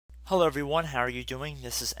Hello everyone, how are you doing?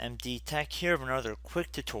 This is MD Tech here with another quick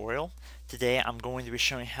tutorial. Today I'm going to be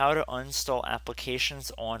showing how to uninstall applications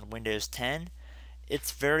on Windows 10.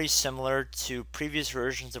 It's very similar to previous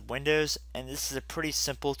versions of Windows, and this is a pretty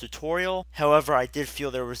simple tutorial. However, I did feel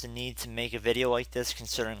there was a need to make a video like this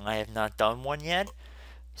considering I have not done one yet.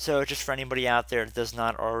 So just for anybody out there that does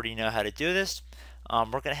not already know how to do this, we're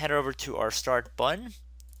going to head over to our Start button.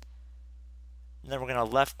 And then we're going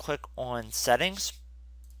to left click on Settings.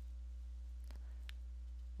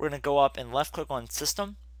 We're going to go up and left click on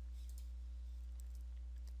System,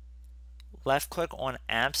 left click on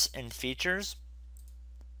Apps and Features.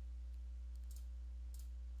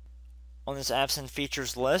 On this Apps and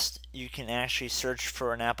Features list, you can actually search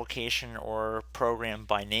for an application or program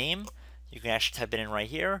by name. You can actually type it in right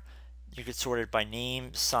here. You can sort it by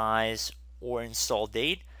name, size, or install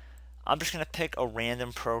date. I'm just going to pick a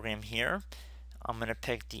random program here. I'm going to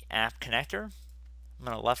pick the App Connector. I'm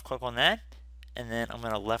going to left click on that, and then I'm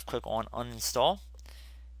going to left click on Uninstall.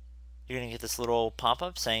 You're going to get this little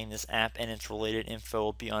pop-up saying this app and its related info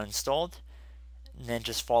will be uninstalled. And then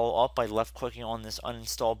just follow up by left clicking on this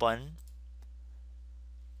Uninstall button.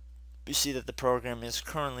 You see that the program is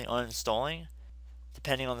currently uninstalling.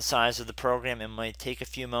 Depending on the size of the program, it might take a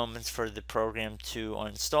few moments for the program to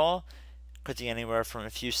uninstall. Could be anywhere from a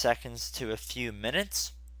few seconds to a few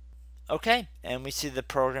minutes. Okay, and we see the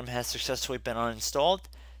program has successfully been uninstalled.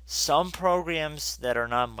 Some programs that are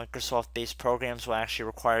not Microsoft-based programs will actually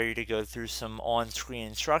require you to go through some on-screen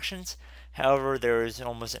instructions. However, there is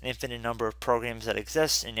almost an infinite number of programs that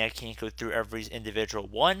exist, and I can't go through every individual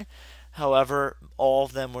one. However, all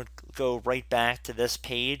of them would go right back to this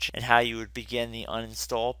page and how you would begin the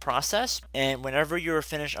uninstall process. And whenever you're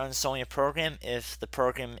finished uninstalling a program, if the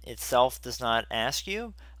program itself does not ask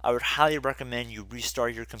you, I would highly recommend you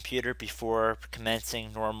restart your computer before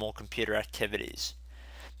commencing normal computer activities.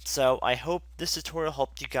 So I hope this tutorial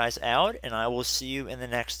helped you guys out, and I will see you in the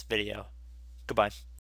next video. Goodbye.